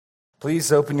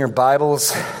Please open your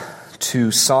Bibles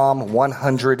to Psalm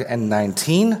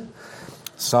 119.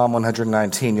 Psalm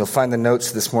 119. You'll find the notes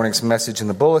of this morning's message in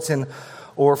the bulletin,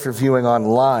 or if you're viewing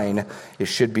online, it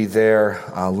should be there,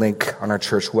 a link on our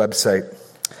church website.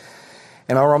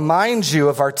 And I'll remind you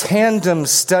of our tandem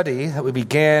study that we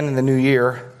began in the new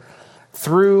year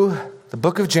through the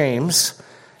book of James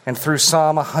and through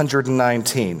Psalm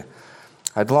 119.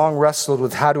 I'd long wrestled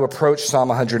with how to approach Psalm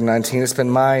 119. It's been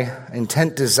my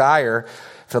intent desire,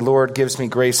 if the Lord gives me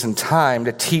grace and time,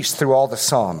 to teach through all the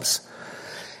Psalms.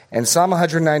 And Psalm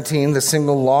 119, the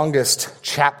single longest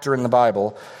chapter in the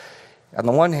Bible, on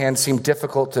the one hand seemed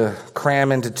difficult to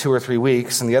cram into 2 or 3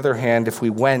 weeks. On the other hand, if we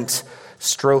went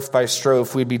strophe by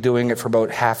strophe, we'd be doing it for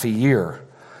about half a year.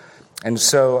 And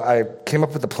so I came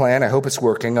up with a plan, I hope it's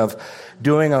working, of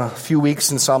doing a few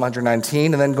weeks in Psalm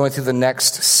 119 and then going through the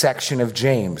next section of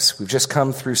James. We've just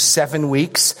come through 7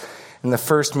 weeks in the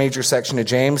first major section of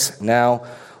James. Now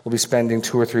we'll be spending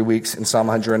 2 or 3 weeks in Psalm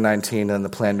 119, and the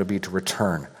plan would be to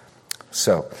return.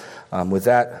 So with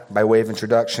that, by way of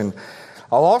introduction,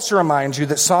 I'll also remind you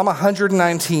that Psalm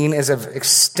 119 is an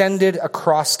extended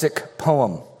acrostic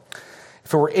poem.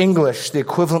 If it were English, the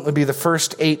equivalent would be the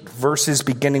first 8 verses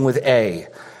beginning with A,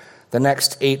 the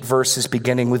next 8 verses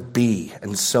beginning with B,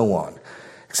 and so on.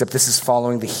 Except this is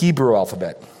following the Hebrew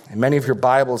alphabet. And many of your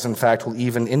Bibles, in fact, will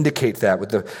even indicate that,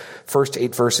 with the first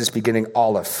 8 verses beginning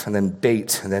Aleph, and then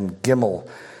Beit, and then Gimel,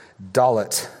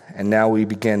 Dalet, and now we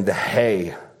begin the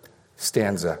Hey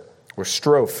stanza, or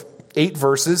strophe. 8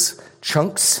 verses,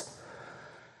 chunks,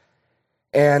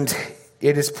 and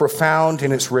it is profound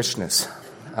in its richness.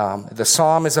 The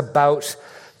psalm is about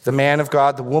the man of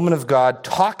God, the woman of God,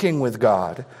 talking with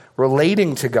God,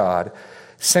 relating to God,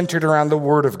 centered around the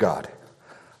Word of God.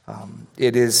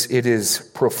 It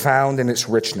is profound in its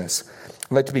richness.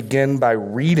 I'd like to begin by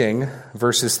reading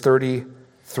verses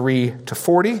 33 to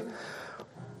 40.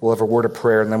 We'll have a word of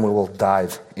prayer, and then we will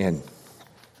dive in.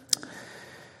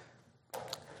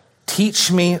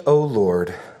 Teach me, O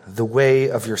Lord, the way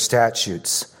of your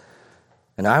statutes,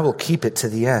 and I will keep it to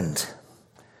the end.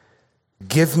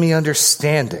 Give me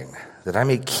understanding that I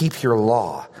may keep your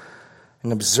law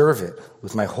and observe it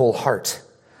with my whole heart.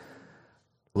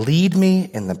 Lead me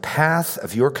in the path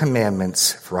of your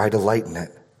commandments, for I delight in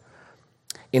it.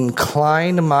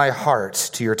 Incline my heart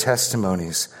to your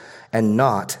testimonies and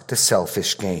not to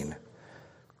selfish gain.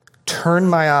 Turn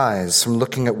my eyes from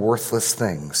looking at worthless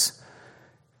things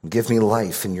and give me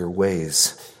life in your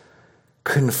ways.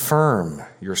 Confirm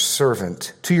to your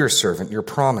servant your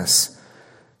promise,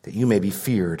 that you may be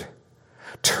feared.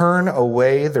 Turn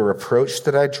away the reproach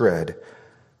that I dread,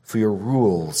 for your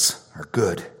rules are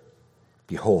good.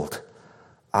 Behold,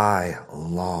 I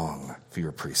long for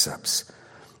your precepts.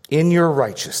 In your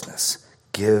righteousness,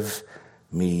 give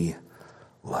me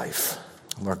life.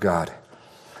 Lord God,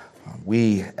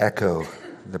 we echo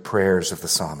the prayers of the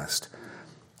psalmist.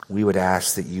 We would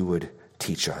ask that you would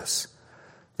teach us,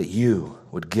 that you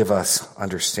would give us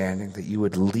understanding, that you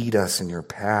would lead us in your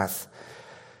path,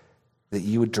 that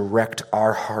you would direct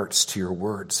our hearts to your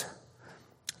words,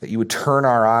 that you would turn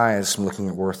our eyes from looking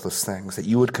at worthless things, that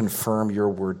you would confirm your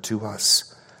word to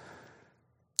us,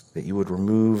 that you would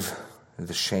remove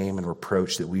the shame and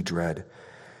reproach that we dread,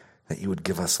 that you would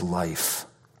give us life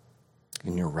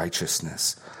in your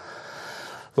righteousness.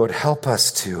 Lord, help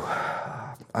us to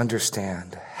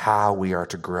understand how we are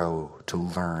to grow, to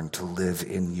learn, to live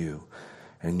in you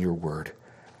and in your word.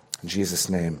 In Jesus'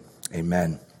 name,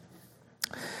 amen.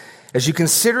 As you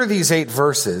consider these 8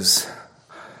 verses,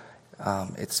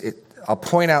 I'll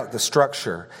point out the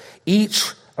structure.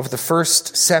 Each of the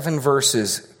first 7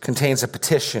 verses contains a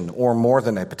petition or more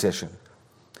than a petition.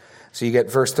 So you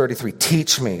get verse 33,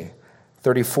 teach me.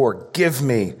 34, give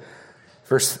me.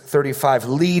 Verse 35,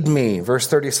 lead me. Verse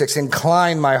 36,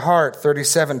 incline my heart.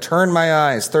 37, turn my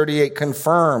eyes. 38,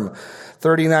 confirm.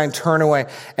 39, turn away.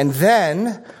 And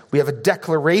then we have a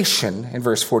declaration in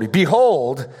verse 40.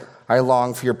 Behold, I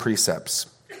long for your precepts.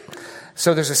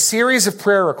 So there's a series of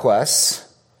prayer requests,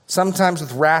 sometimes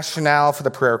with rationale for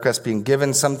the prayer request being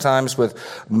given, sometimes with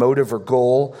motive or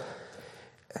goal.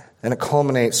 And it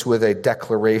culminates with a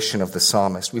declaration of the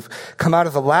psalmist. We've come out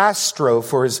of the last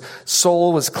strophe where his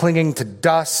soul was clinging to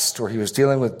dust, where he was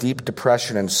dealing with deep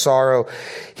depression and sorrow.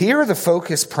 Here the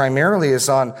focus primarily is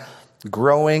on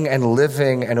growing and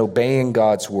living and obeying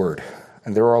God's word.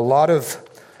 And there are a lot of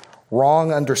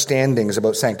wrong understandings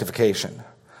about sanctification.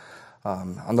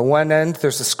 On the one end,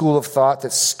 there's a school of thought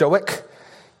that's stoic,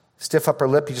 stiff upper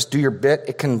lip, you just do your bit.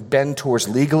 It can bend towards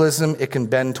legalism. It can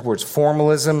bend towards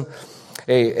formalism,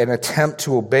 an attempt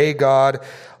to obey God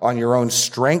on your own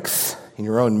strength, in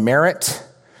your own merit.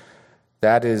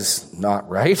 That is not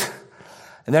right.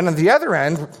 And then on the other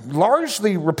end,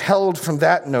 largely repelled from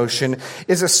that notion,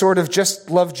 is a sort of just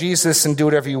love Jesus and do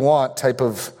whatever you want type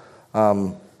of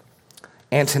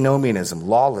antinomianism,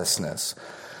 lawlessness.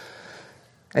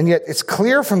 And yet it's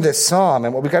clear from this psalm,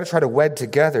 and what we've got to try to wed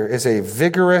together is a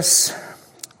vigorous,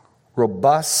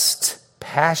 robust,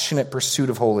 passionate pursuit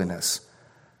of holiness.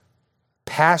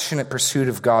 Passionate pursuit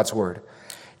of God's word.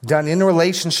 Done in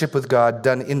relationship with God,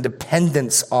 done in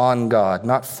dependence on God.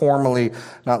 Not formally,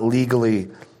 not legally,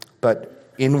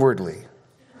 but inwardly.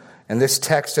 And this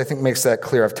text, I think, makes that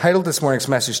clear. I've titled this morning's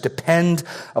message, Depend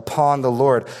Upon the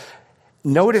Lord.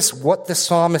 Notice what the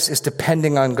psalmist is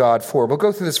depending on God for. We'll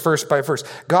go through this verse by verse.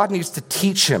 God needs to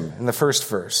teach him in the first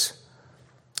verse.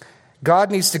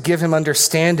 God needs to give him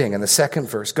understanding in the second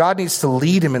verse. God needs to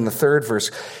lead him in the third verse.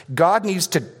 God needs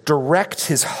to direct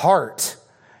his heart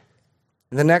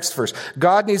in the next verse.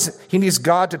 He needs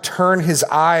God to turn his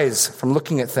eyes from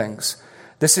looking at things.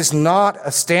 This is not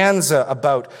a stanza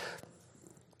about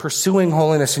pursuing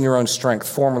holiness in your own strength,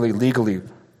 formally, legally.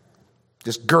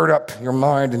 Just gird up your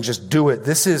mind and just do it.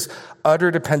 This is utter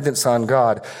dependence on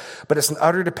God. But it's an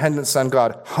utter dependence on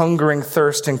God, hungering,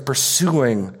 thirsting,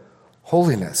 pursuing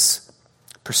holiness,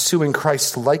 pursuing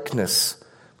Christ's likeness,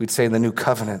 we'd say in the new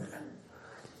covenant.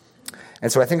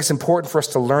 And so I think it's important for us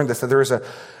to learn this, that there is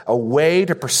a way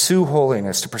to pursue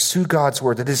holiness, to pursue God's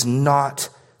word that is not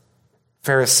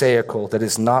Pharisaical, that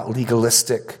is not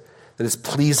legalistic, that is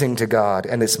pleasing to God,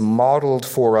 and it's modeled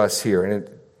for us here, and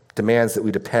it demands that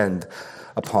we depend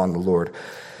upon the Lord.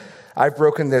 I've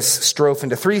broken this strophe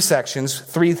into three sections.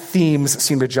 Three themes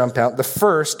seem to jump out. The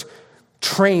first,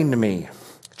 train me.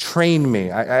 Train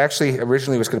me. I actually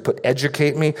originally was going to put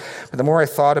educate me, but the more I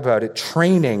thought about it,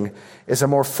 training is a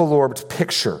more full-orbed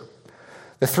picture.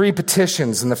 The three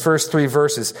petitions in the first three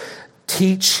verses,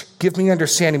 teach, give me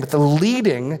understanding, but the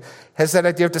leading has that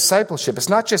idea of discipleship. It's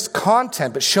not just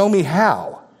content, but show me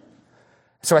how.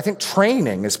 So I think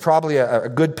training is probably a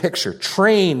good picture.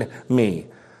 Train me.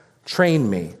 Train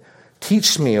me.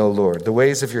 Teach me, O Lord, the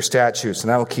ways of your statutes,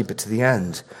 and I will keep it to the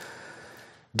end.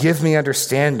 Give me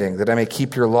understanding that I may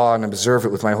keep your law and observe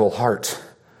it with my whole heart.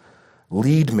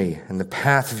 Lead me in the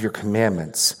path of your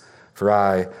commandments, for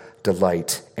I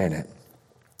delight in it.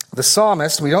 The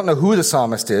psalmist, we don't know who the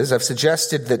psalmist is. I've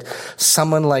suggested that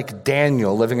someone like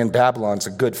Daniel living in Babylon is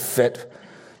a good fit.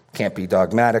 Can't be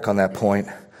dogmatic on that point.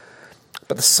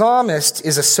 But the psalmist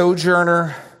is a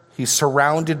sojourner. He's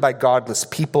surrounded by godless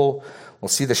people. We'll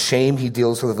see the shame he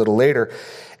deals with a little later.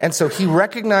 And so he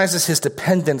recognizes his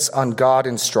dependence on God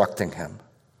instructing him.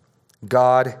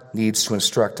 God needs to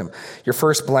instruct him. Your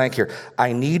first blank here,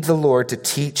 I need the Lord to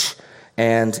teach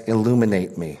and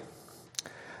illuminate me.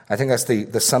 I think that's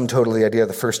the sum total of the idea of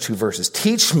the first two verses.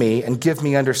 Teach me and give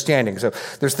me understanding. So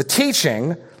there's the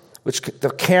teaching, which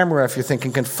the camera, if you're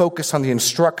thinking, can focus on the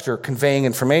instructor conveying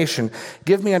information.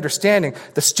 Give me understanding.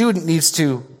 The student needs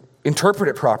to interpret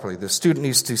it properly. The student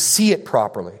needs to see it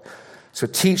properly. So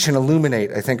teach and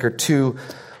illuminate, I think, are two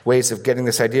ways of getting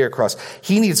this idea across.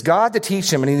 He needs God to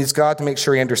teach him, and he needs God to make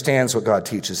sure he understands what God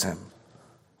teaches him.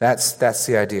 That's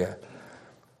the idea.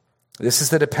 This is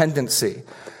the dependency.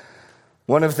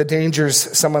 One of the dangers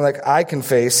someone like I can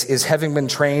face is having been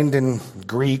trained in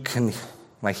Greek, and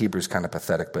my Hebrew's kind of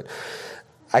pathetic, but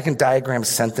I can diagram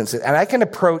sentences, and I can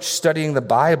approach studying the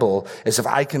Bible as if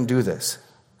I can do this.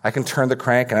 I can turn the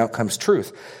crank and out comes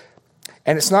truth.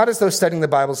 And it's not as though studying the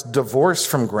Bible's divorced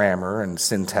from grammar and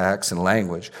syntax and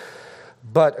language,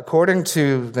 but according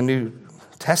to the New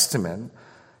Testament,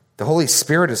 the Holy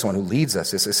Spirit is the one who leads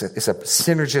us. It's a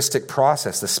synergistic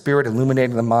process, the Spirit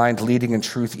illuminating the mind, leading in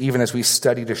truth, even as we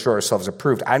study to show ourselves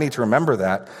approved. I need to remember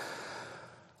that,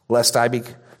 lest I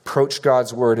approach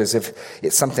God's word as if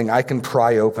it's something I can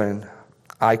pry open,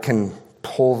 I can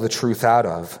pull the truth out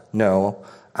of. No,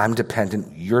 I'm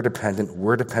dependent, you're dependent,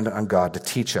 we're dependent on God to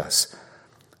teach us.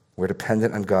 We're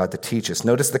dependent on God to teach us.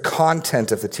 Notice the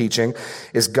content of the teaching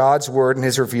is God's word and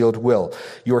his revealed will,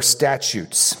 your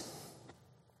statutes.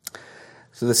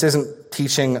 So this isn't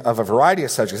teaching of a variety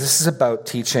of subjects. This is about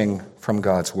teaching from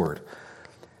God's word.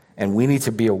 And we need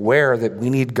to be aware that we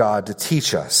need God to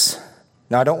teach us.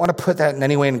 Now, I don't want to put that in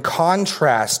any way in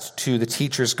contrast to the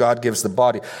teachers God gives the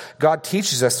body. God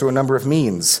teaches us through a number of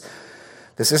means.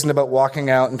 This isn't about walking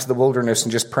out into the wilderness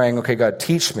and just praying, okay, God,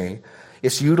 teach me.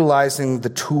 It's utilizing the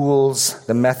tools,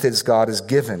 the methods God has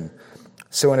given.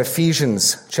 So in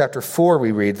Ephesians chapter 4,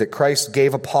 we read that Christ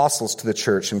gave apostles to the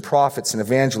church and prophets and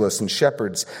evangelists and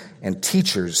shepherds and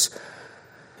teachers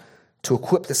to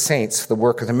equip the saints for the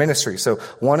work of the ministry. So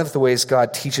one of the ways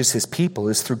God teaches his people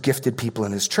is through gifted people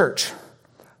in his church.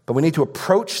 But we need to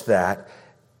approach that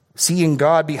seeing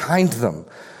God behind them.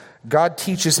 God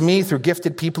teaches me through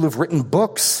gifted people who've written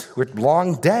books who are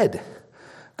long dead.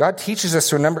 God teaches us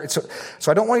to remember.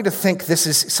 So I don't want you to think this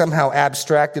is somehow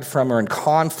abstracted from or in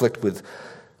conflict with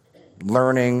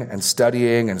learning and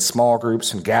studying and small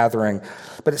groups and gathering,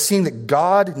 but it's seeing that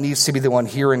God needs to be the one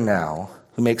here and now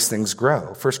who makes things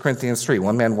grow. 1 Corinthians 3,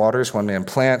 one man waters, one man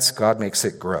plants, God makes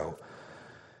it grow.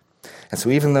 And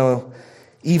so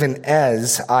even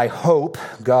as I hope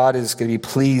God is going to be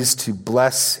pleased to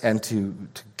bless and to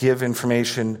give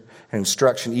information and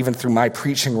instruction, even through my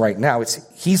preaching right now,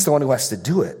 He's the one who has to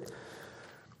do it.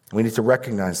 We need to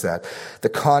recognize that. The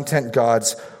content,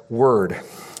 God's word.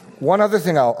 One other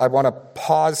thing I want to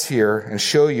pause here and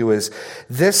show you is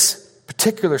this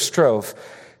particular strophe,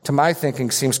 to my thinking,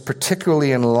 seems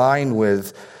particularly in line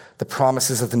with the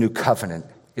promises of the new covenant.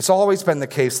 It's always been the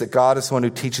case that God is the one who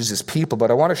teaches his people,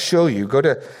 but I want to show you, go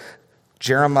to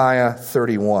Jeremiah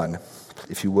 31,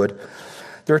 if you would.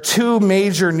 There are two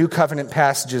major new covenant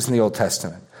passages in the Old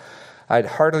Testament. I'd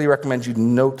heartily recommend you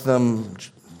note them,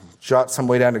 jot some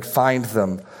way down to find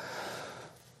them.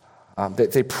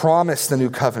 They promise the new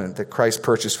covenant that Christ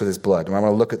purchased with his blood. And I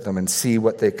want to look at them and see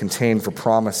what they contain for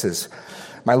promises.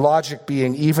 My logic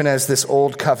being, even as this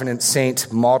old covenant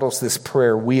saint models this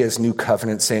prayer, we as new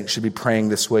covenant saints should be praying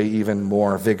this way even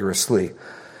more vigorously.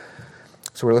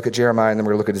 So we're going to look at Jeremiah and then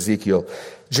we're going to look at Ezekiel.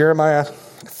 Jeremiah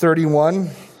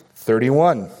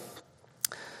 31:31.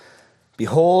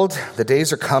 Behold, the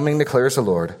days are coming, declares the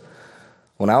Lord,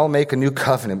 when I will make a new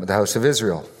covenant with the house of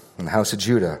Israel and the house of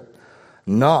Judah,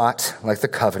 not like the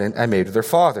covenant I made with their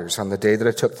fathers on the day that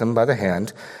I took them by the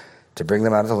hand to bring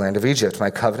them out of the land of Egypt, my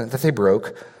covenant that they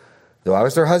broke, though I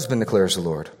was their husband, declares the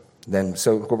Lord. Then,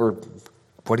 so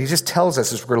what he just tells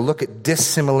us is we're going to look at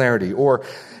dissimilarity or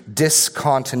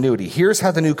discontinuity. Here's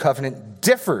how the new covenant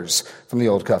differs from the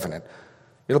old covenant.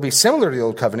 It'll be similar to the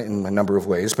old covenant in a number of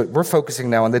ways, but we're focusing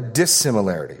now on the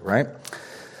dissimilarity, right?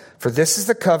 For this is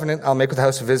the covenant I'll make with the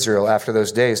house of Israel after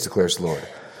those days, declares the Lord.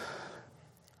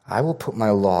 I will put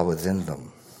my law within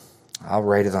them. I'll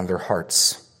write it on their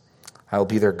hearts. I will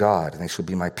be their God, and they shall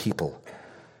be my people.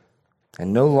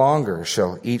 And no longer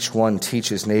shall each one teach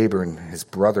his neighbor and his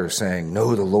brother, saying,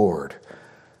 know the Lord.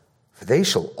 For they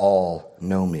shall all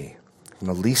know me, from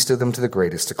the least of them to the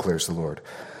greatest, declares the Lord.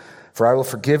 For I will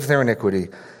forgive their iniquity,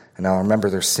 and I'll remember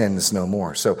their sins no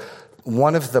more. So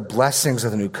one of the blessings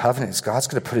of the new covenant is God's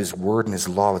going to put his word and his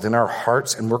law within our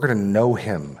hearts, and we're going to know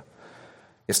him.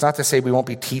 It's not to say we won't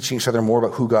be teaching each other more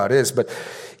about who God is, but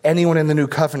anyone in the new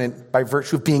covenant, by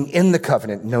virtue of being in the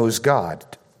covenant, knows God.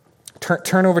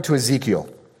 Turn over to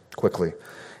Ezekiel quickly.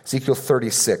 Ezekiel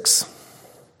 36.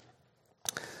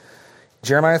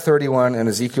 Jeremiah 31 and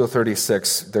Ezekiel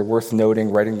 36, they're worth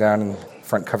noting, writing down in the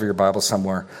front cover of your Bible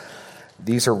somewhere.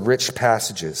 These are rich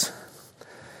passages.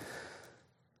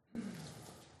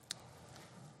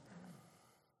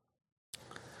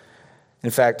 In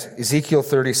fact, Ezekiel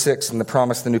 36 and the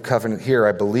promise of the new covenant here,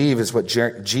 I believe, is what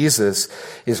Jesus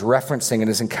is referencing in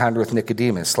his encounter with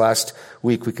Nicodemus. Last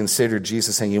week, we considered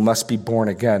Jesus saying, you must be born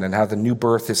again, and how the new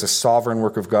birth is a sovereign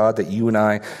work of God that you and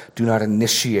I do not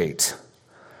initiate.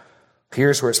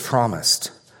 Here's where it's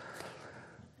promised.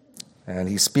 And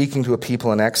he's speaking to a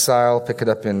people in exile. Pick it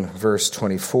up in verse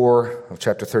 24 of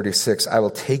chapter 36. I will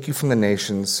take you from the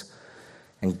nations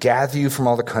and gather you from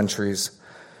all the countries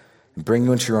and bring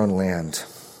you into your own land.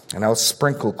 And I will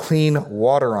sprinkle clean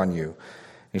water on you.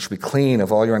 And you shall be clean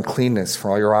of all your uncleanness,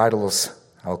 for all your idols.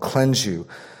 I will cleanse you.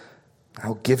 I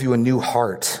will give you a new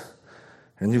heart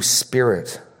and a new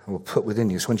spirit I will put within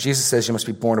you. So when Jesus says you must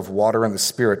be born of water and the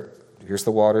Spirit, here's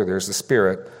the water, there's the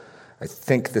Spirit. I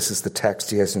think this is the text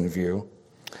he has in view.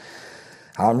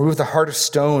 I'll remove the heart of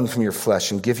stone from your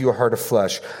flesh and give you a heart of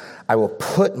flesh. I will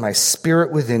put my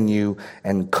Spirit within you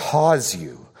and cause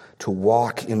you to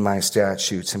walk in my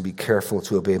statutes and be careful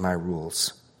to obey my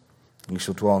rules. You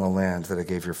shall dwell in the land that I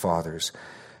gave your fathers.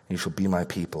 And you shall be my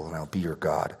people, and I'll be your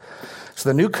God. So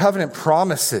the new covenant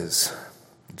promises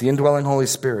the indwelling Holy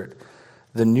Spirit,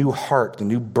 the new heart, the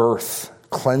new birth,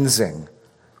 cleansing.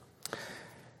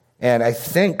 And I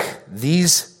think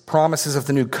these promises of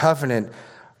the new covenant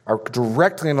are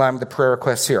directly in line with the prayer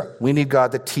requests here. We need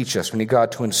God to teach us. We need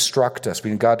God to instruct us. We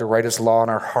need God to write his law in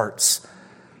our hearts.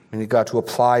 We need God to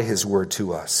apply his word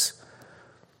to us.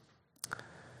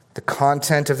 The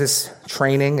content of this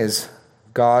training is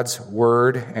God's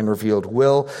word and revealed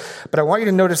will. But I want you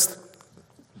to notice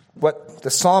what the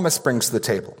psalmist brings to the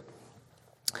table.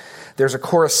 There's a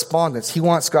correspondence. He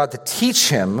wants God to teach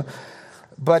him,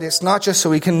 but it's not just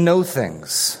so he can know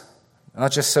things,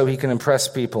 not just so he can impress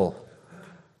people,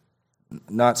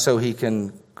 not so he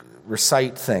can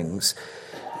recite things.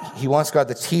 he wants God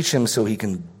to teach him so he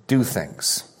can do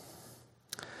things.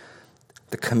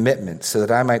 The commitment, so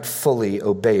that I might fully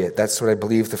obey it. That's what I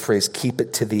believe the phrase keep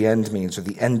it to the end means, or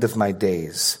the end of my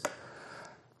days.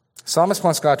 Psalmist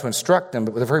wants God to instruct him,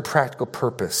 but with a very practical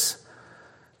purpose.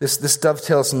 This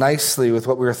dovetails nicely with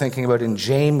what we were thinking about in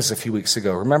James a few weeks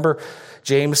ago. Remember,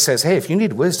 James says, hey, if you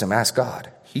need wisdom, ask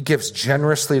God. He gives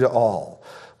generously to all.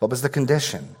 What was the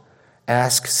condition?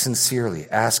 Ask sincerely.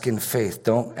 Ask in faith.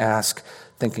 Don't ask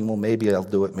thinking, well, maybe I'll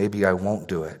do it, maybe I won't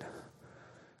do it.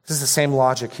 This is the same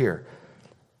logic here.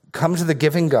 Come to the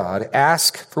giving God,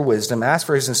 ask for wisdom, ask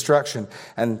for his instruction,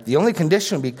 and the only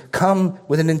condition would be come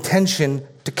with an intention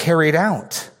to carry it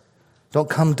out. Don't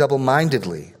come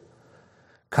double-mindedly.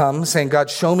 Come saying, God,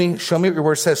 show me what your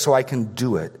word says so I can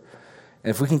do it.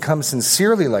 And if we can come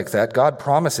sincerely like that, God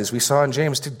promises, we saw in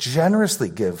James, to generously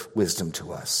give wisdom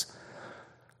to us.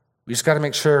 We just got to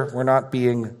make sure we're not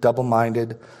being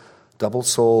double-minded,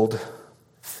 double-souled,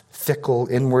 fickle,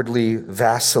 inwardly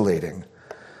vacillating.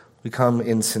 We come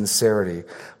in sincerity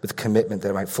with commitment that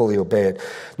I might fully obey it.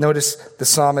 Notice the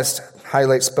psalmist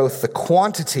highlights both the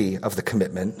quantity of the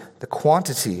commitment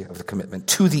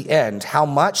to the end. How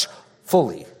much?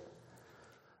 Fully.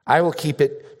 I will keep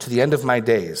it to the end of my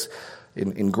days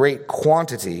in great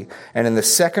quantity. And in the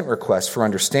second request for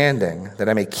understanding, that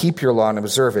I may keep your law and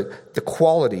observe it, the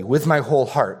quality, with my whole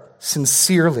heart,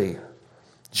 sincerely,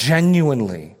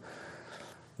 genuinely,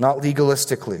 not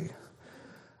legalistically.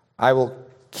 I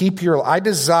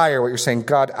desire what you're saying,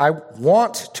 God, I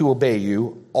want to obey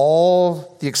you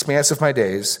all the expanse of my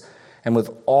days and with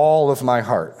all of my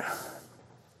heart.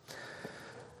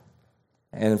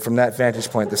 And from that vantage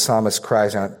point, the psalmist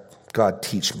cries out, God,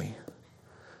 teach me.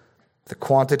 The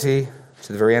quantity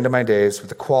to the very end of my days, with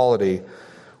the quality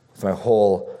with my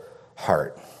whole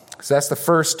heart. So that's the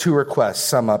first two requests.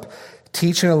 Sum up,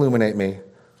 teach and illuminate me,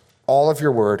 all of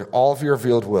your word, all of your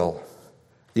revealed will.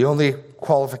 The only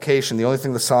qualification, the only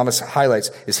thing the psalmist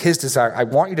highlights is his desire. I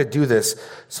want you to do this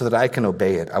so that I can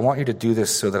obey it. I want you to do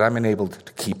this so that I'm enabled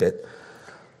to keep it.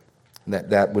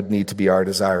 That would need to be our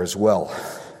desire as well.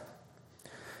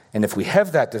 And if we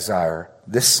have that desire,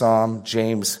 this psalm,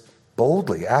 James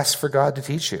boldly asks for God to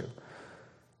teach you.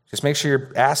 Just make sure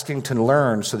you're asking to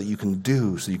learn so that you can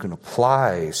do, so you can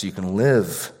apply, so you can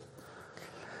live.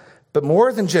 But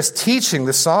more than just teaching,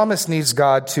 the psalmist needs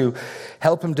God to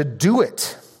help him to do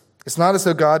it. It's not as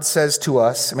though God says to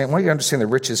us, I want you to understand the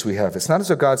riches we have. It's not as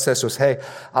though God says to us, hey,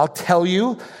 I'll tell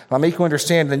you, I'll make you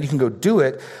understand, and then you can go do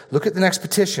it. Look at the next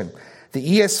petition.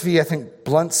 The ESV, I think,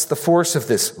 blunts the force of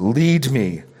this. Lead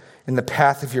me in the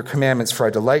path of your commandments, for I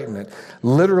delight in it.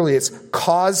 Literally, it's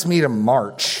cause me to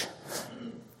march.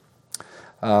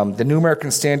 The New American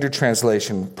Standard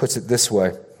Translation puts it this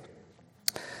way.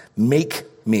 Make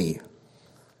me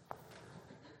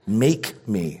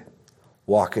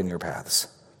walk in your paths.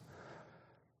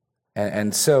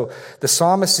 And so the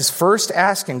psalmist is first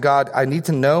asking God, I need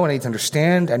to know, I need to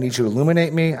understand, I need you to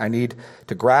illuminate me, I need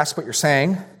to grasp what you're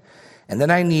saying, and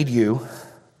then I need you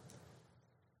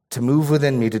to move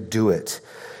within me to do it.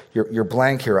 You're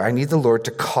blank here. I need the Lord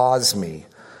to cause me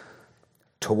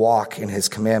to walk in his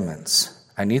commandments.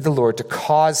 I need the Lord to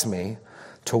cause me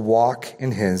to walk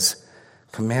in his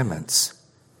commandments.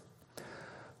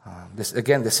 This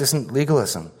isn't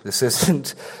legalism. This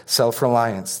isn't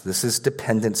self-reliance. This is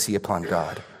dependency upon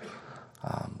God.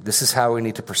 This is how we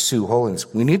need to pursue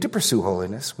holiness. We need to pursue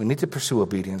holiness. We need to pursue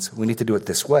obedience. We need to do it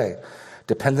this way.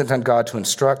 Dependent on God to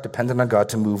instruct, dependent on God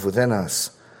to move within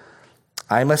us.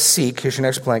 I must seek, here's your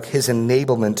next blank, his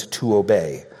enablement to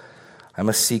obey. I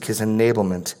must seek his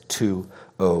enablement to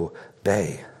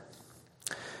obey.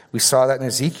 We saw that in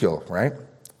Ezekiel, right?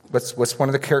 What's one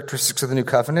of the characteristics of the new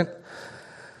covenant?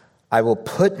 I will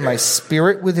put my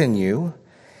spirit within you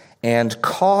and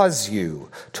cause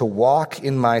you to walk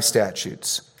in my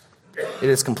statutes. It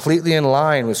is completely in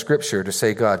line with Scripture to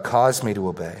say, God, cause me to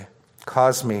obey.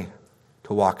 Cause me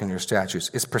to walk in your statutes.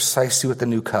 It's precisely what the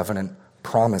new covenant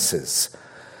promises.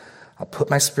 I'll put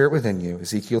my spirit within you,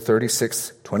 Ezekiel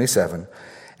 36:27,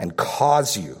 and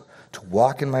cause you to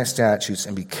walk in my statutes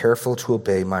and be careful to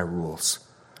obey my rules.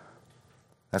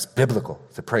 That's biblical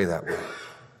to pray that way.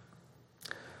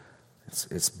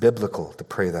 It's biblical to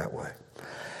pray that way.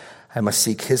 I must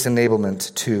seek his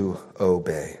enablement to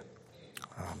obey.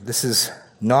 This is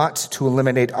not to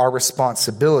eliminate our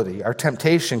responsibility. Our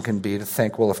temptation can be to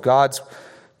think, well, if God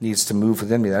needs to move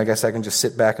within me, then I guess I can just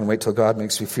sit back and wait till God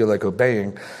makes me feel like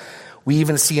obeying. We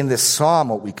even see in this psalm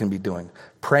what we can be doing.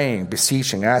 Praying,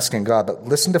 beseeching, asking God. But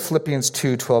listen to Philippians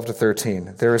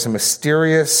 2:12-13. There is a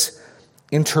mysterious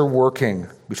interworking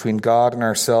between God and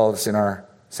ourselves in our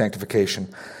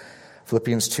sanctification.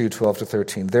 Philippians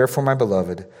 2:12-13. Therefore, my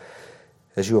beloved,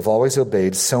 as you have always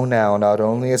obeyed, so now, not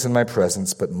only as in my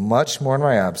presence, but much more in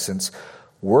my absence,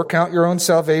 work out your own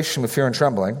salvation with fear and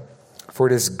trembling, for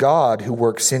it is God who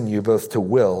works in you both to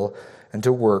will and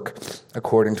to work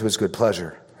according to his good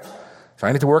pleasure. So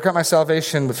I need to work out my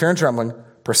salvation with fear and trembling,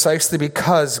 precisely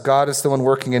because God is the one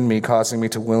working in me, causing me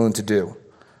to will and to do.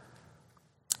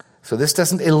 So this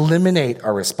doesn't eliminate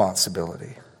our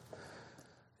responsibility.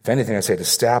 If anything, I say it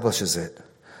establishes it.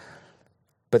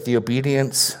 But the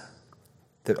obedience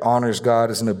that honors God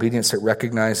is an obedience that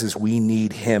recognizes we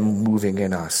need him moving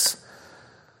in us.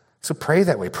 So pray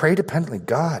that way. Pray dependently.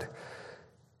 God,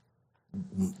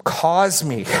 cause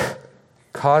me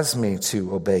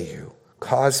to obey you.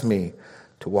 Cause me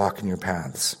to walk in your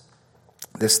paths.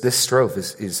 This strophe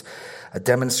is a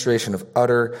demonstration of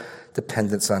utter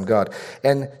dependence on God.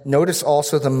 And notice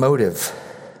also the motive.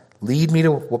 Lead me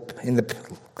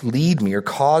or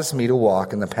cause me to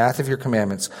walk in the path of your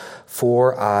commandments,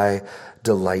 for I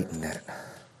delight in it.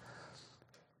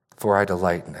 For I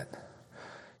delight in it.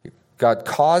 God,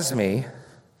 cause me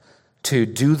to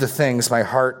do the things my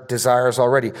heart desires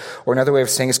already. Or another way of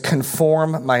saying is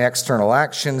conform my external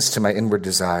actions to my inward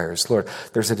desires. Lord,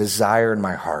 there's a desire in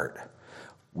my heart.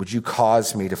 Would you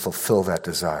cause me to fulfill that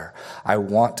desire? I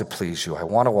want to please you. I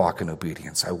want to walk in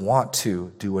obedience. I want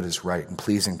to do what is right and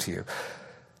pleasing to you.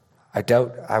 I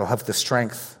doubt I will have the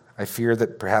strength. I fear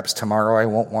that perhaps tomorrow I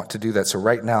won't want to do that. So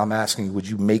right now I'm asking you, would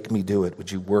you make me do it?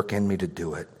 Would you work in me to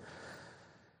do it?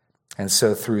 And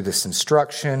so through this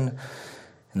instruction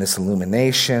and this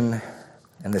illumination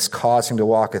and this causing to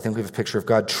walk, I think we have a picture of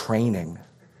God training.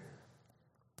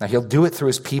 Now he'll do it through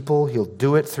his people. He'll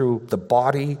do it through the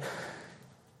body.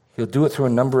 He'll do it through a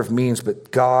number of means,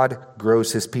 but God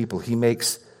grows his people. He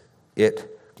makes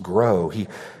it grow. He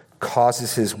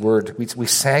causes his word. We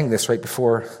sang this right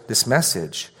before this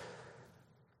message.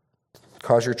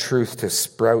 Cause your truth to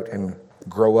sprout and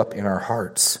grow up in our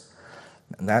hearts.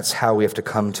 And that's how we have to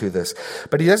come to this.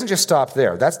 But he doesn't just stop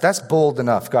there. That's bold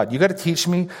enough. God, you got to teach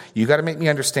me, you got to make me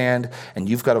understand, and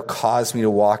you've got to cause me to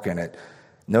walk in it.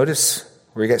 Notice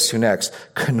where he gets to next.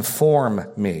 Conform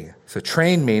me. So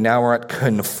train me, now we're at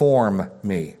conform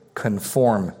me.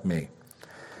 Conform me.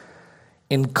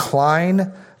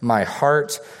 Incline my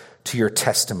heart to your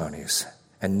testimonies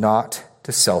and not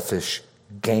to selfish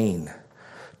gain.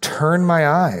 Turn my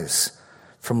eyes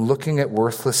from looking at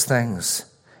worthless things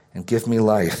and give me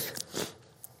life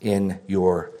in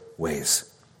your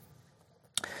ways.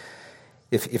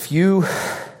 If you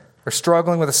are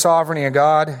struggling with the sovereignty of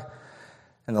God,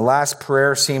 and the last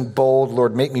prayer seemed bold,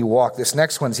 Lord, make me walk, this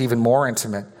next one's even more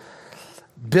intimate.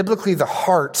 Biblically, the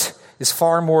heart is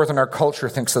far more than our culture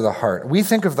thinks of the heart. We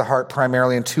think of the heart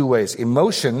primarily in two ways.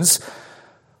 Emotions,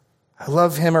 I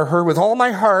love him or her with all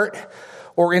my heart,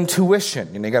 or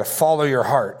intuition, you got to follow your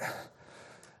heart.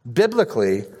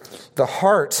 Biblically, the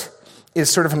heart is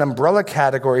sort of an umbrella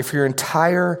category for your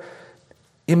entire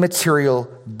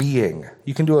immaterial being.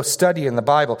 You can do a study in the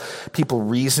Bible. People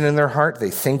reason in their heart, they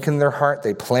think in their heart,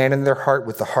 they plan in their heart.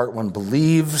 With the heart one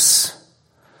believes.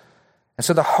 And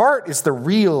so the heart is the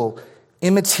real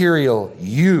immaterial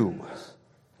you.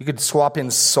 You could swap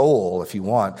in soul if you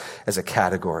want as a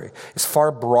category. It's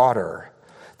far broader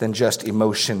than just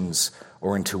emotions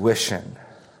or intuition.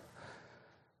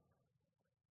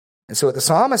 And so what the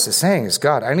psalmist is saying is,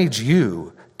 God, I need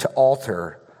you to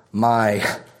alter my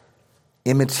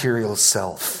immaterial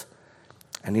self.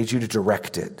 I need you to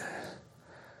direct it.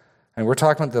 And we're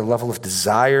talking about the level of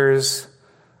desires,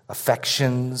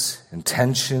 affections,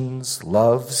 intentions,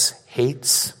 loves,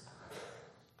 hates.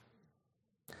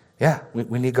 Yeah,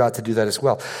 we need God to do that as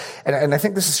well. And I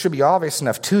think this should be obvious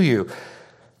enough to you.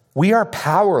 We are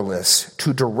powerless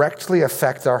to directly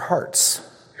affect our hearts.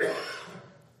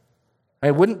 I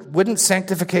mean, wouldn't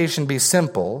sanctification be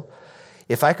simple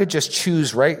if I could just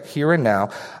choose right here and now,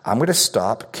 I'm going to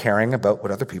stop caring about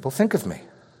what other people think of me.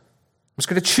 I'm just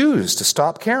going to choose to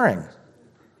stop caring.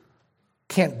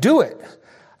 Can't do it.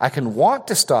 I can want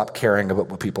to stop caring about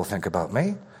what people think about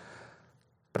me,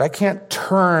 but I can't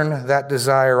turn that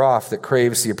desire off that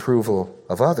craves the approval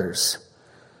of others.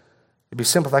 It'd be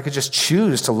simple if I could just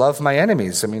choose to love my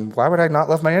enemies. I mean, why would I not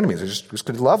love my enemies? I just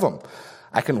could love them.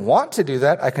 I can want to do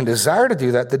that. I can desire to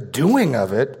do that. The doing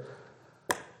of it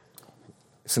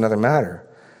is another matter.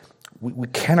 We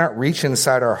cannot reach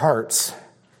inside our hearts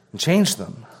and change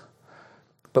them.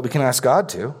 But we can ask God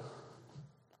to.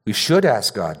 We should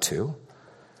ask God to.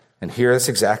 And here is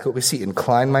exactly what we see.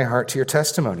 Incline my heart to your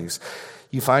testimonies.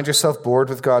 You find yourself bored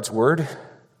with God's word?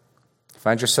 You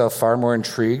find yourself far more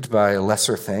intrigued by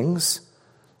lesser things?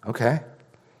 Okay.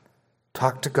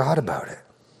 Talk to God about it.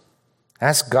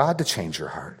 Ask God to change your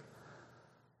heart.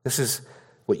 This is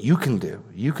what you can do.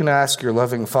 You can ask your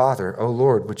loving Father, "Oh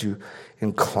Lord, would you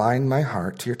incline my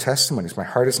heart to your testimonies?" My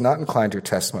heart is not inclined to your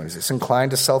testimonies. It's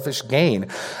inclined to selfish gain.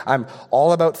 I'm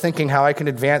all about thinking how I can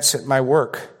advance at my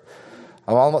work.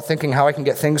 I'm all about thinking how I can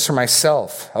get things for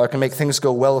myself, how I can make things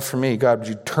go well for me. God, would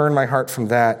you turn my heart from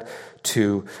that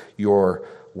to your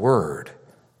word?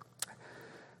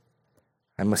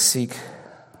 I must seek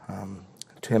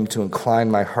to him to incline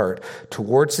my heart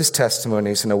towards his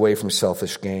testimonies and away from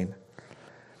selfish gain.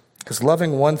 Because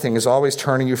loving one thing is always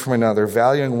turning you from another.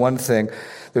 Valuing one thing,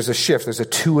 there's a shift, there's a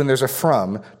to and there's a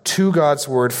from. To God's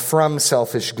word, from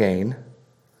selfish gain.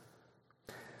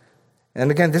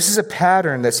 And again, this is a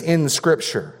pattern that's in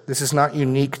Scripture. This is not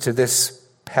unique to this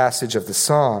passage of the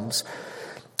Psalms.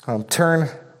 I think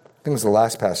it was the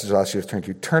last passage I'll ask you to turn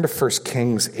to. Turn to 1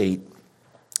 Kings 8.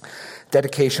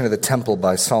 Dedication of the temple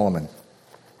by Solomon.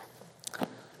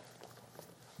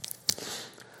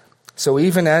 So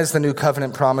even as the new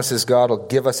covenant promises God will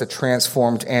give us a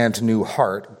transformed and new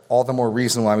heart, all the more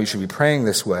reason why we should be praying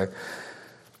this way.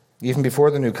 Even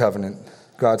before the new covenant,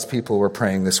 God's people were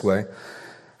praying this way.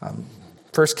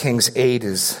 1 Kings 8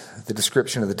 is the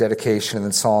description of the dedication and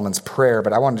then Solomon's prayer,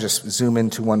 but I want to just zoom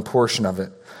into one portion of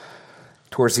it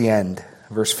towards the end,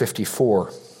 verse 54.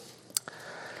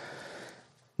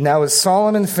 Now as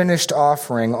Solomon finished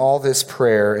offering all this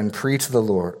prayer and plea to the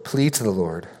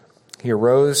Lord, he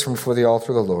arose from before the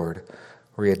altar of the Lord,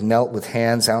 where he had knelt with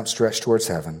hands outstretched towards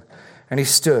heaven, and he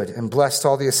stood and blessed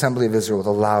all the assembly of Israel with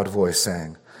a loud voice,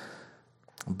 saying,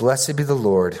 "Blessed be the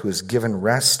Lord, who has given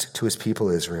rest to his people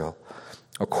Israel,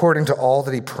 according to all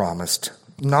that he promised.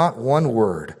 Not one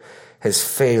word has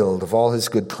failed of all his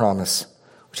good promise,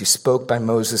 which he spoke by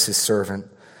Moses his servant.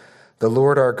 The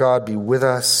Lord our God be with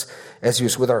us, as he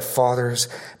was with our fathers.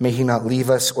 May he not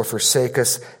leave us or forsake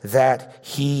us, that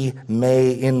he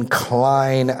may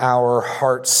incline our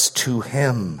hearts to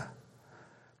him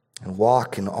and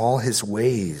walk in all his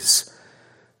ways,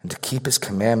 and to keep his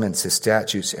commandments, his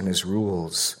statutes, and his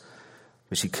rules,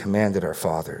 which he commanded our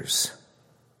fathers."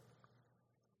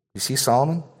 You see,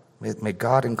 Solomon? May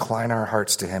God incline our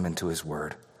hearts to him and to his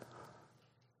word.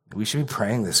 We should be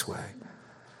praying this way.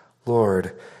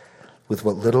 Lord, with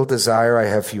what little desire I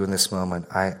have for you in this moment,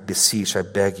 I beseech, I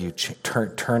beg you,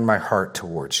 turn my heart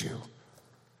towards you.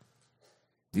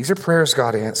 These are prayers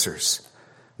God answers.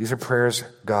 These are prayers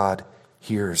God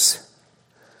hears.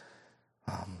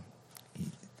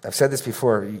 I've said this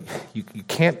before. You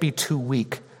can't be too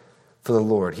weak for the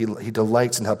Lord. He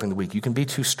delights in helping the weak. You can be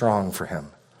too strong for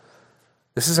him.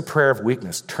 This is a prayer of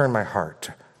weakness. Turn my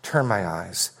heart. Turn my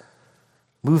eyes.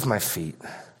 Move my feet.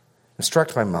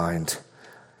 Instruct my mind.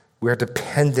 We are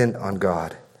dependent on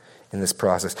God in this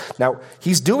process. Now,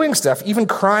 he's doing stuff. Even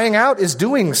crying out is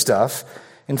doing stuff.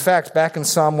 In fact, back in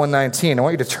Psalm 119, I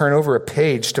want you to turn over a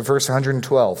page to verse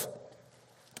 112.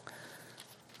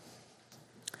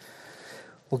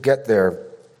 We'll get there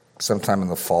sometime in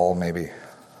the fall, maybe.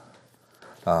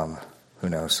 Who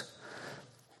knows?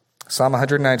 Psalm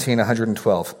 119,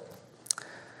 112.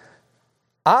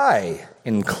 I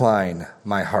incline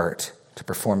my heart to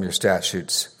perform your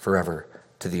statutes forever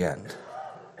to the end.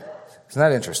 Isn't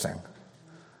that interesting?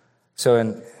 So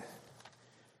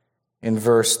in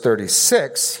verse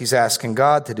 36, he's asking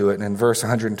God to do it, and in verse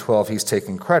 112, he's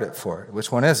taking credit for it. Which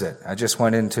one is it? I just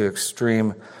went into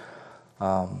extreme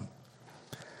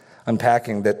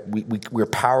unpacking that we're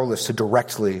powerless to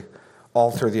directly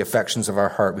alter the affections of our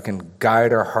heart. We can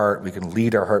guide our heart. We can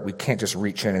lead our heart. We can't just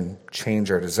reach in and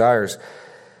change our desires.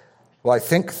 Well, I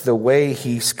think the way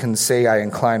he can say, I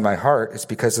incline my heart, is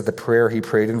because of the prayer he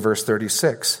prayed in verse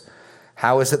 36.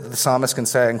 How is it that the psalmist can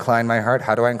say, I incline my heart?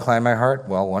 How do I incline my heart?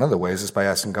 Well, one of the ways is by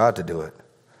asking God to do it.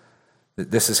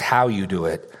 This is how you do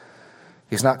it.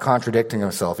 He's not contradicting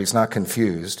himself. He's not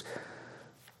confused.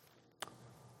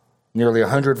 Nearly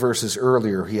 100 verses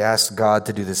earlier, he asked God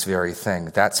to do this very thing.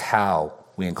 That's how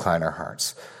we incline our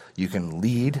hearts. You can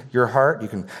lead your heart. You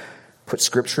can put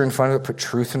scripture in front of it, put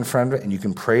truth in front of it, and you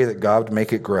can pray that God would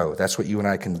make it grow. That's what you and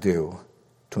I can do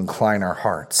to incline our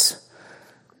hearts.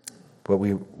 But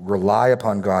we rely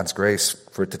upon God's grace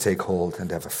for it to take hold and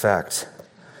to have effect.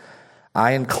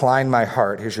 I incline my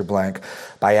heart, here's your blank,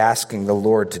 by asking the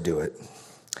Lord to do it.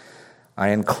 I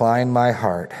incline my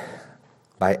heart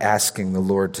by asking the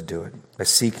Lord to do it, by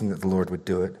seeking that the Lord would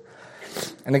do it.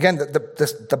 And again,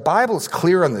 the Bible is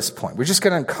clear on this point. We just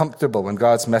get uncomfortable when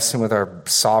God's messing with our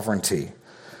sovereignty.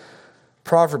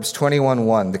 Proverbs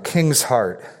 21:1, the king's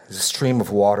heart is a stream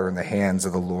of water in the hands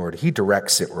of the Lord. He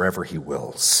directs it wherever he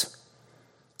wills.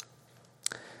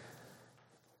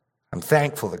 I'm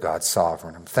thankful that God's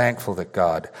sovereign. I'm thankful that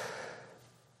God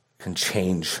can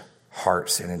change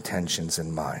hearts and intentions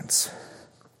and minds.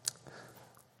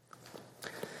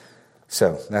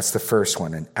 So that's the first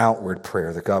one, an outward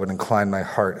prayer that God would incline my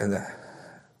heart,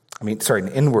 an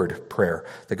inward prayer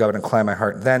that God would incline my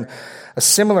heart. Then a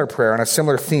similar prayer on a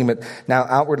similar theme, but now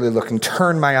outwardly looking,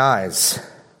 turn my eyes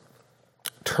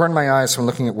from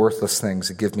looking at worthless things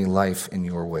and give me life in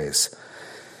your ways.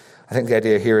 I think the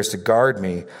idea here is to guard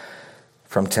me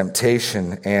from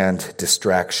temptation and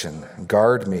distraction.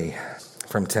 Guard me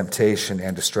from temptation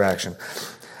and distraction.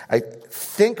 I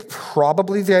think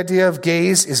probably the idea of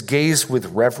gaze is gaze with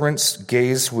reverence,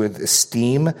 gaze with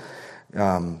esteem.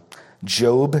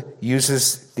 Job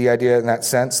uses the idea in that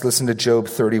sense. Listen to Job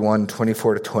 31,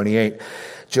 24 to 28.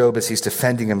 Job, as he's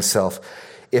defending himself,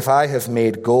 if I have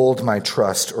made gold my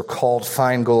trust or called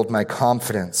fine gold my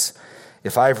confidence,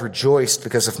 if I have rejoiced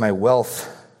because of my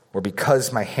wealth or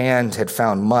because my hand had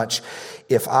found much,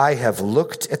 if I have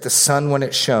looked at the sun when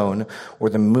it shone or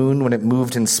the moon when it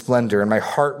moved in splendor, and my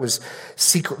heart was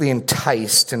secretly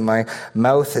enticed and my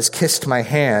mouth has kissed my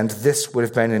hand, this would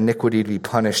have been iniquity to be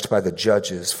punished by the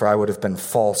judges, for I would have been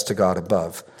false to God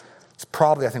above. It's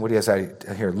probably, I think, what he has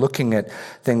here, looking at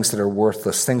things that are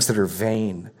worthless, things that are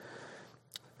vain.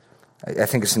 I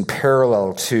think it's in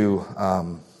parallel to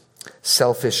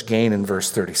selfish gain in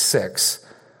verse 36.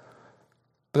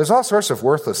 But there's all sorts of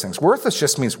worthless things. Worthless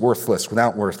just means worthless,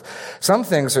 without worth. Some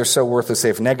things are so worthless they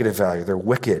have negative value. They're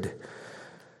wicked.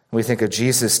 We think of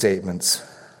Jesus' statements.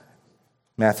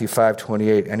 Matthew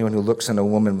 5:28, anyone who looks on a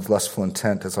woman with lustful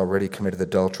intent has already committed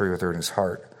adultery with her in his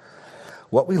heart.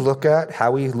 What we look at,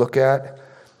 how we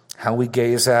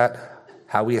gaze at,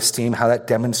 how we esteem, how that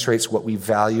demonstrates what we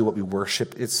value, what we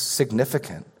worship, it's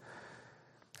significant.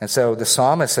 And so the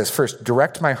psalmist says, first,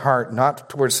 direct my heart not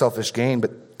towards selfish gain,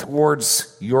 but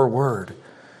towards your word.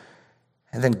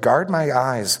 And then guard my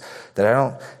eyes that I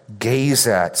don't gaze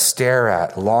at, stare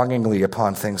at, longingly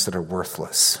upon things that are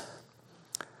worthless.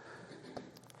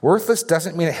 Worthless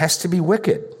doesn't mean it has to be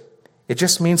wicked. It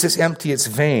just means it's empty, it's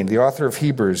vain. The author of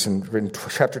Hebrews in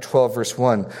chapter 12, verse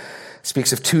 1,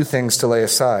 speaks of two things to lay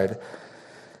aside.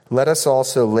 Let us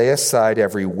also lay aside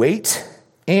every weight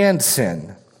and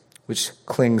sin, which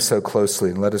clings so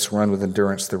closely, and let us run with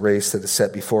endurance the race that is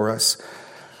set before us.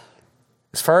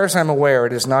 As far as I'm aware,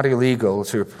 it is not illegal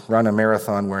to run a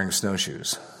marathon wearing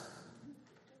snowshoes.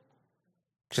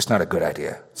 Just not a good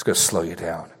idea. It's going to slow you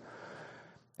down.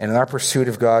 And in our pursuit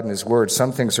of God and His Word,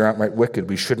 some things are outright wicked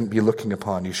we shouldn't be looking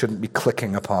upon, you shouldn't be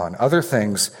clicking upon. Other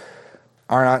things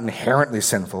are not inherently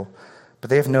sinful, but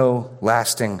they have no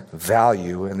lasting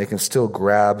value, and they can still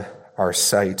grab our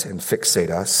sight and fixate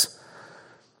us.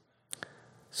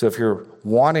 So if you're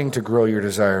wanting to grow your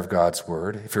desire of God's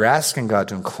word, if you're asking God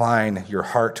to incline your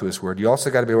heart to His word, you also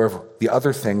got to be aware of the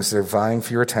other things that are vying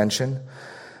for your attention,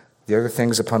 the other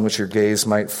things upon which your gaze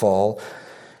might fall,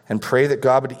 and pray that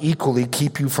God would equally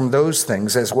keep you from those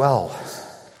things as well.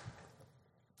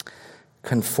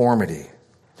 Conformity.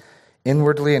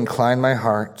 Inwardly incline my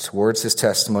heart towards His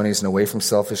testimonies and away from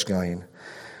selfish gain.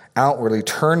 Outwardly,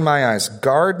 turn my eyes,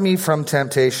 guard me from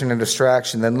temptation and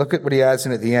distraction. Then look at what he adds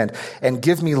in at the end. And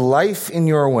give me life in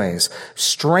your ways.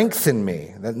 Strengthen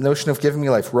me. That notion of giving me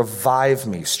life. Revive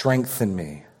me. Strengthen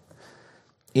me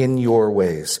in your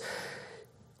ways.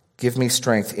 Give me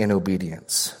strength in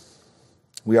obedience.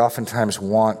 We oftentimes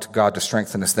want God to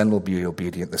strengthen us, then we'll be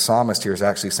obedient. The psalmist here is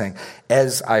actually saying,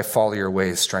 as I follow your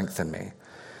ways, strengthen me.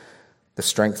 The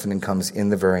strengthening comes in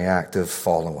the very act of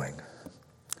following.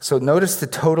 So notice the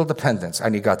total dependence. I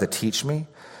need God to teach me.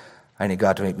 I need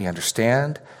God to make me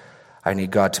understand. I need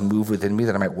God to move within me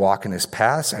that I might walk in His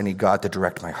paths. I need God to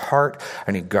direct my heart.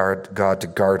 I need God to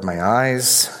guard my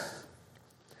eyes.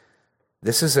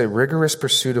 This is a rigorous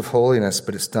pursuit of holiness,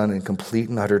 but it's done in complete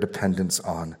and utter dependence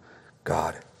on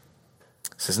God.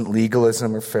 This isn't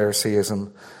legalism or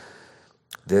Pharisaism.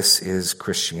 This is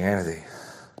Christianity.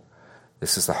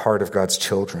 This is the heart of God's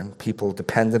children, people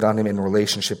dependent on Him in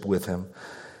relationship with Him.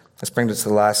 Let's bring us to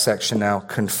the last section now.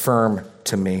 Confirm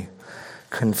to me.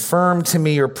 Confirm to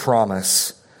me your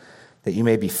promise that you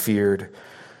may be feared.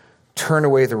 Turn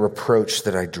away the reproach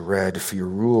that I dread, for your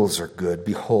rules are good.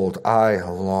 Behold, I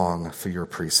long for your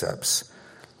precepts.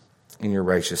 In your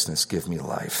righteousness, give me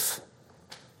life.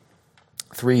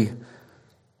 3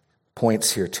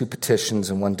 points here, 2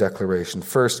 petitions and 1 declaration.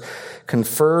 First,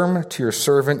 confirm to your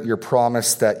servant your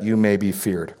promise that you may be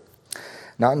feared.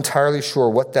 Not entirely sure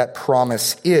what that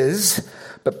promise is,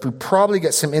 but we probably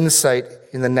get some insight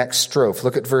in the next strophe.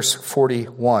 Look at verse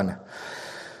 41.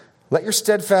 Let your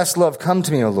steadfast love come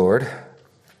to me, O Lord,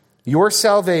 your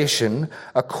salvation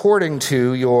according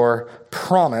to your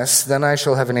promise. Then I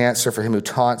shall have an answer for him who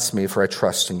taunts me, for I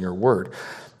trust in your word.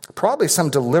 Probably some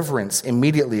deliverance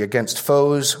immediately against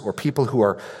foes or people who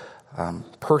are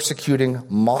persecuting,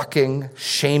 mocking,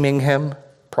 shaming him,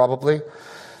 probably.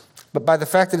 But by the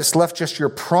fact that it's left just your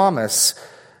promise,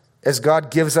 as God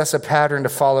gives us a pattern to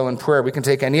follow in prayer, we can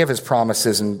take any of his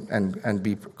promises and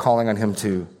be calling on him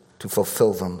to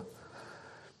fulfill them.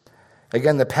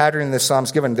 Again, the pattern in this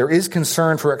psalm's given. There is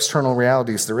concern for external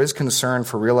realities. There is concern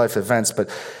for real-life events. But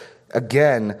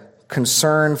again,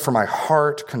 concern for my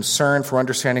heart, concern for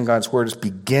understanding God's word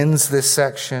begins this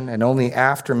section. And only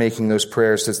after making those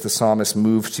prayers does the psalmist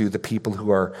move to the people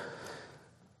who are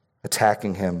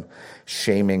attacking him,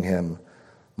 shaming him,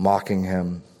 mocking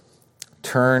him.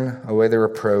 Turn away their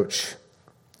reproach.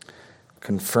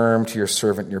 Confirm to your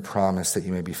servant your promise that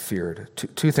you may be feared.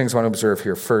 Two things I want to observe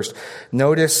here. First,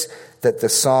 notice that the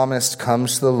psalmist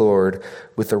comes to the Lord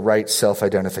with the right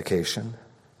self-identification.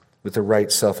 With the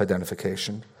right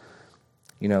self-identification.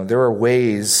 You know, there are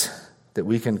ways that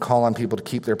we can call on people to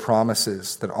keep their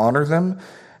promises, that honor them,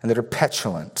 and that are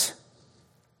petulant.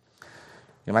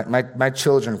 You know, my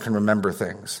children can remember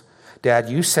things. Dad,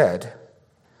 you said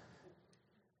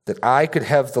that I could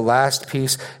have the last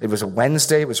piece. It was a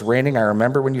Wednesday. It was raining. I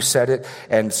remember when you said it.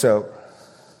 And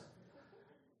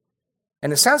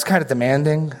it sounds kind of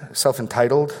demanding,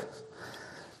 self-entitled.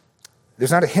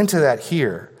 There's not a hint of that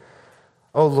here.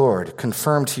 Oh, Lord,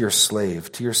 confirm to your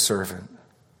slave, to your servant,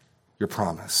 your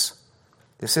promise.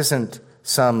 This isn't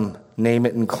some name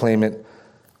it and claim it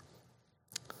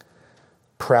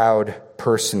proud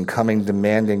person coming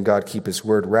demanding God keep his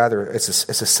word. Rather, it's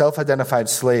a self-identified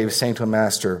slave saying to a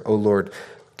master, oh Lord,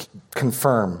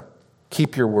 confirm,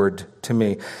 keep your word to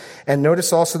me. And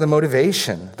notice also the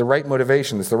motivation, the right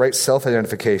motivation. There's the right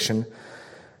self-identification, and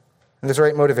there's the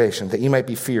right motivation, that you might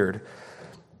be feared.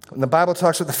 When the Bible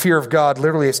talks about the fear of God,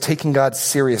 literally it's taking God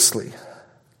seriously.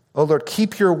 Oh Lord,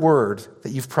 keep your word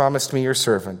that you've promised me, your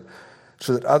servant,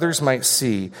 so that others might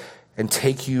see and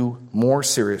take you more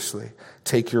seriously.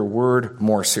 Take your word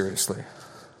more seriously. This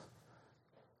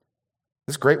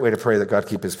is a great way to pray that God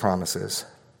keep his promises.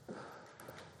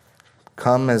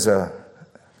 Come as a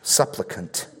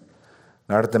supplicant,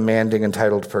 not a demanding,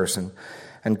 entitled person.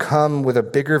 And come with a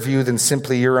bigger view than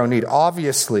simply your own need.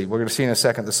 Obviously, we're going to see in a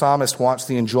second, the psalmist wants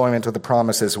the enjoyment of the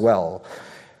promise as well.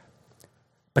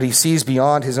 But he sees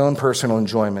beyond his own personal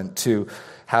enjoyment to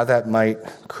how that might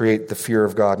create the fear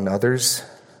of God in others.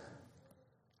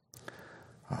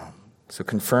 So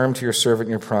confirm to your servant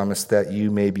your promise that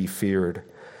you may be feared.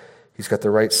 He's got the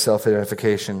right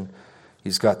self-identification.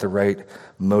 He's got the right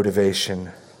motivation.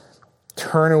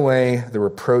 Turn away the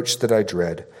reproach that I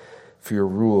dread, for your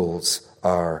rules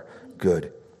are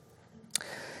good.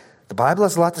 The Bible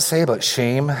has a lot to say about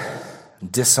shame,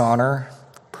 dishonor,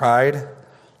 pride.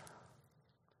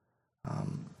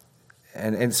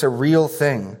 And it's a real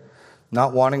thing.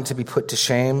 Not wanting to be put to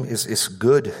shame is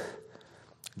good.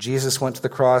 Jesus went to the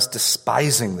cross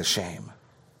despising the shame.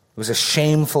 It was a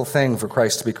shameful thing for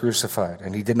Christ to be crucified,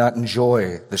 and he did not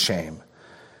enjoy the shame.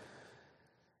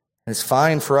 And it's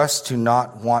fine for us to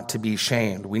not want to be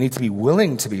shamed. We need to be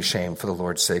willing to be shamed for the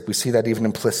Lord's sake. We see that even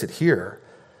implicit here.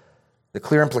 The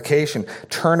clear implication,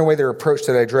 turn away the reproach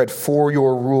that I dread, for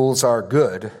your rules are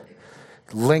good,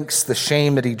 links the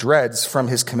shame that he dreads from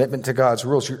his commitment to God's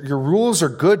rules. Your rules are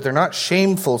good. They're not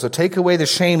shameful. So take away the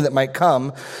shame that might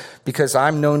come because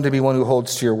I'm known to be one who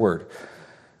holds to your word.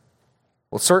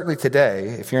 Well, certainly today,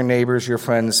 if your neighbors, your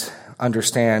friends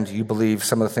understand, you believe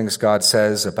some of the things God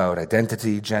says about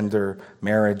identity, gender,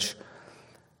 marriage,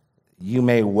 you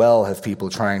may well have people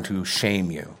trying to shame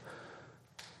you.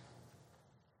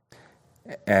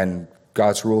 And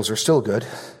God's rules are still good.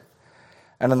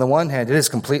 And on the one hand, it is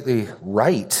completely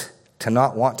right to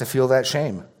not want to feel that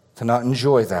shame, to not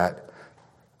enjoy that.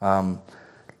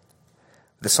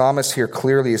 The psalmist here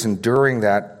clearly is enduring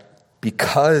that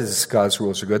because God's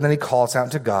rules are good. And then he calls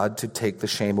out to God to take the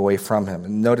shame away from him.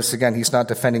 And notice again, he's not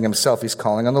defending himself. He's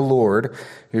calling on the Lord.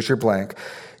 Here's your blank.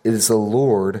 It is the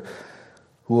Lord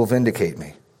who will vindicate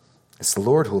me. It's the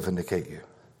Lord who will vindicate you.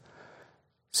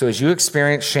 So as you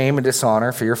experience shame and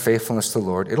dishonor for your faithfulness to the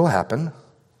Lord, it'll happen.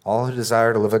 All who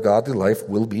desire to live a godly life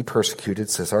will be persecuted,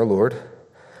 says our Lord.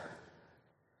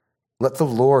 Let the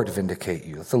Lord vindicate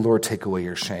you. Let the Lord take away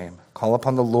your shame. Call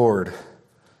upon the Lord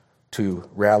to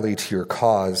rally to your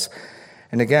cause.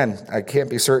 And again, I can't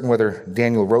be certain whether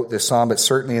Daniel wrote this psalm, but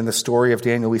certainly in the story of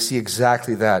Daniel, we see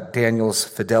exactly that. Daniel's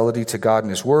fidelity to God and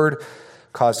his word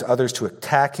caused others to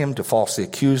attack him, to falsely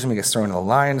accuse him. He gets thrown in the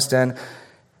lion's den,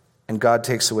 and God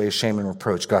takes away his shame and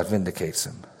reproach. God vindicates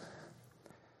him.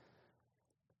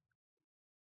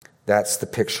 That's the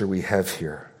picture we have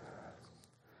here.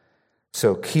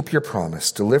 So keep your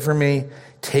promise. Deliver me.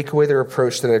 Take away the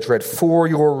reproach that I dread, for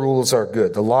your rules are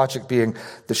good. The logic being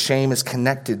the shame is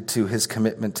connected to his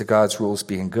commitment to God's rules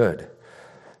being good.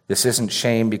 This isn't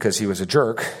shame because he was a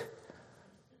jerk.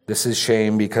 This is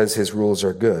shame because his rules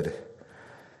are good.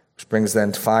 Which brings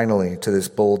then finally to this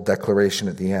bold declaration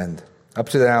at the end. Up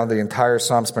to now, the entire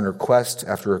psalm's been request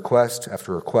after request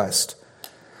after request.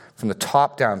 From the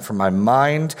top down, from my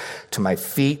mind to my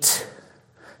feet,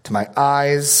 to my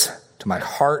eyes, to my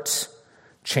heart.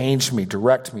 Change me,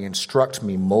 direct me, instruct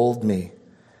me, mold me.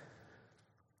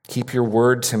 Keep your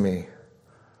word to me.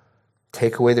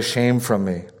 Take away the shame from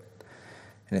me.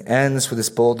 And it ends with this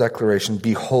bold declaration,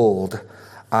 behold,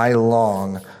 I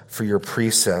long for your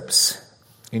precepts.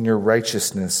 In your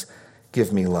righteousness,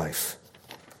 give me life.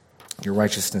 Your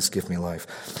righteousness, give me life.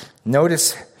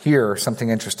 Notice here something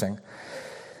interesting.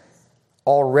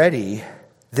 Already,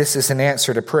 this is an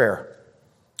answer to prayer.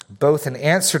 Both an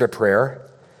answer to prayer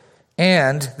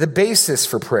and the basis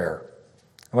for prayer.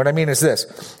 What I mean is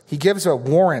this. He gives a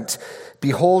warrant.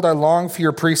 Behold, I long for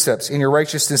your precepts. In your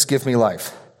righteousness, give me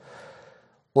life.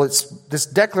 Well, this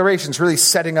declaration is really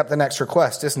setting up the next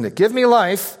request, isn't it? Give me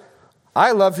life.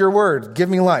 I love your word. Give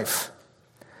me life.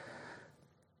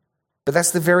 But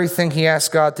that's the very thing he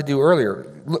asked God to do earlier.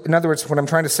 In other words, what I'm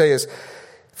trying to say is,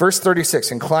 verse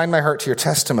 36, incline my heart to your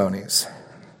testimonies.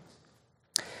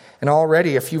 And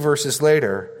already a few verses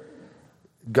later,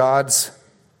 God's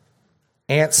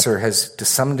answer has to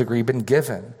some degree been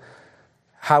given.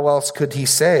 How else could he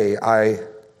say, I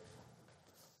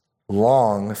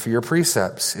long for your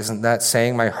precepts? Isn't that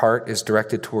saying my heart is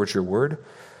directed towards your word?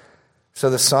 So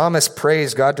the psalmist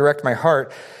prays, God, direct my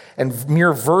heart. And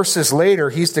mere verses later,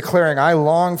 he's declaring, I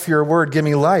long for your word, give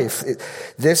me life.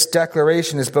 This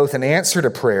declaration is both an answer to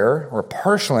prayer, or a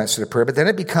partial answer to prayer, but then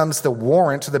it becomes the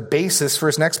warrant or the basis for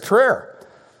his next prayer.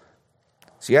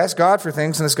 So you ask God for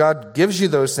things, and as God gives you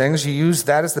those things, you use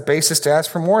that as the basis to ask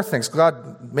for more things.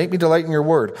 God, make me delight in your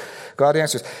word. God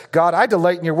answers, God, I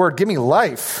delight in your word, give me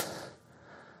life.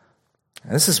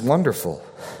 And this is wonderful.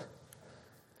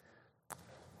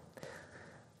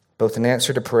 Both an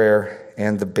answer to prayer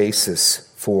and the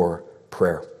basis for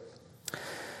prayer.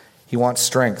 He wants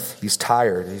strength. He's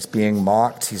tired. He's being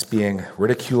mocked. He's being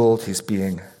ridiculed. He's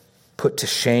being put to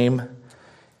shame.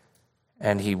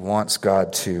 And he wants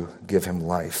God to give him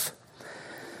life.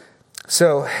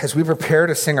 So, as we prepare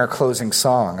to sing our closing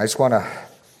song, I just want to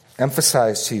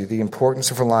emphasize to you the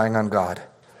importance of relying on God.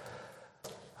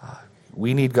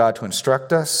 We need God to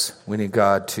instruct us. We need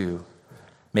God to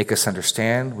make us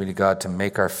understand. We need God to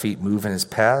make our feet move in his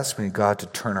paths. We need God to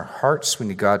turn our hearts. We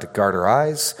need God to guard our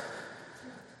eyes.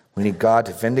 We need God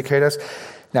to vindicate us.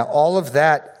 Now, all of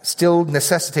that still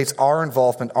necessitates our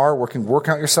involvement, our working. Work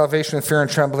out your salvation with fear and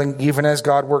trembling, even as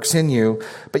God works in you.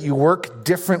 But you work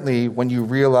differently when you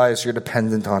realize you're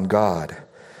dependent on God.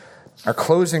 Our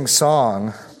closing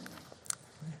song,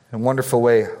 in a wonderful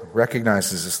way,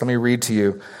 recognizes this. Let me read to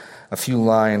you a few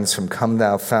lines from Come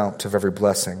Thou Fount of Every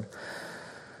Blessing.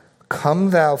 Come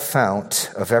thou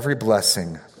fount of every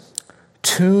blessing,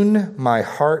 tune my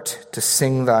heart to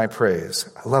sing thy praise.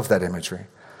 I love that imagery.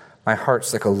 My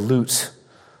heart's like a lute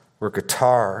or a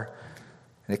guitar,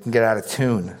 and it can get out of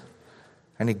tune.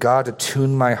 I need God to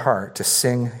tune my heart to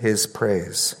sing his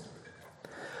praise.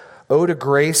 Oh, to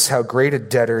grace, how great a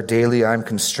debtor daily I'm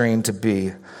constrained to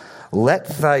be. Let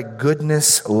thy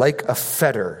goodness like a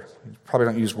fetter, you probably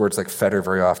don't use words like fetter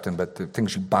very often, but the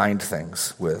things you bind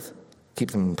things with,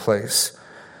 keep them in place.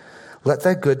 Let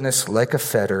thy goodness like a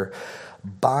fetter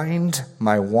bind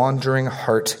my wandering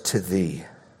heart to thee.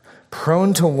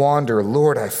 Prone to wander,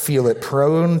 Lord, I feel it.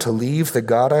 Prone to leave the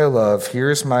God I love.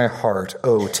 Here's my heart.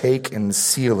 Oh, take and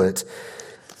seal it.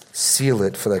 Seal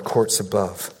it for thy courts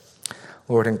above.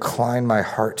 Lord, incline my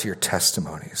heart to your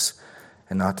testimonies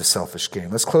and not to selfish gain.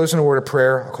 Let's close in a word of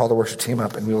prayer. I'll call the worship team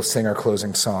up and we will sing our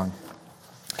closing song.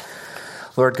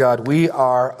 Lord God, we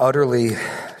are utterly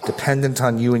dependent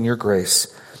on you and your grace.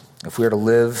 If we are to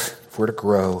live, if we're to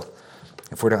grow,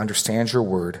 if we're to understand your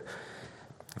word,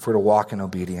 if we're to walk in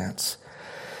obedience.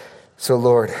 So,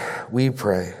 Lord, we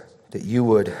pray that you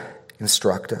would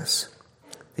instruct us,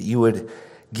 that you would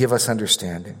give us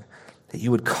understanding, that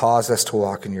you would cause us to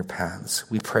walk in your paths.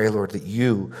 We pray, Lord, that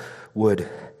you would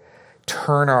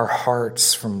turn our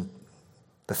hearts from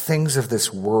the things of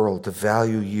this world to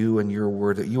value you and your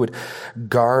word, that you would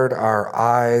guard our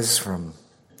eyes from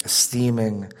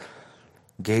esteeming,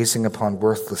 gazing upon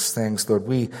worthless things. Lord,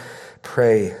 we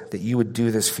pray that you would do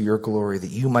this for your glory,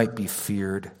 that you might be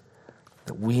feared,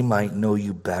 that we might know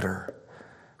you better.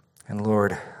 And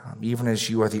Lord, even as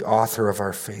you are the author of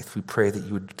our faith, we pray that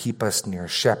you would keep us near,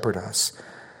 shepherd us,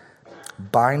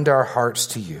 bind our hearts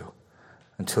to you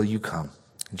until you come.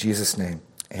 In Jesus' name,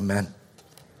 amen.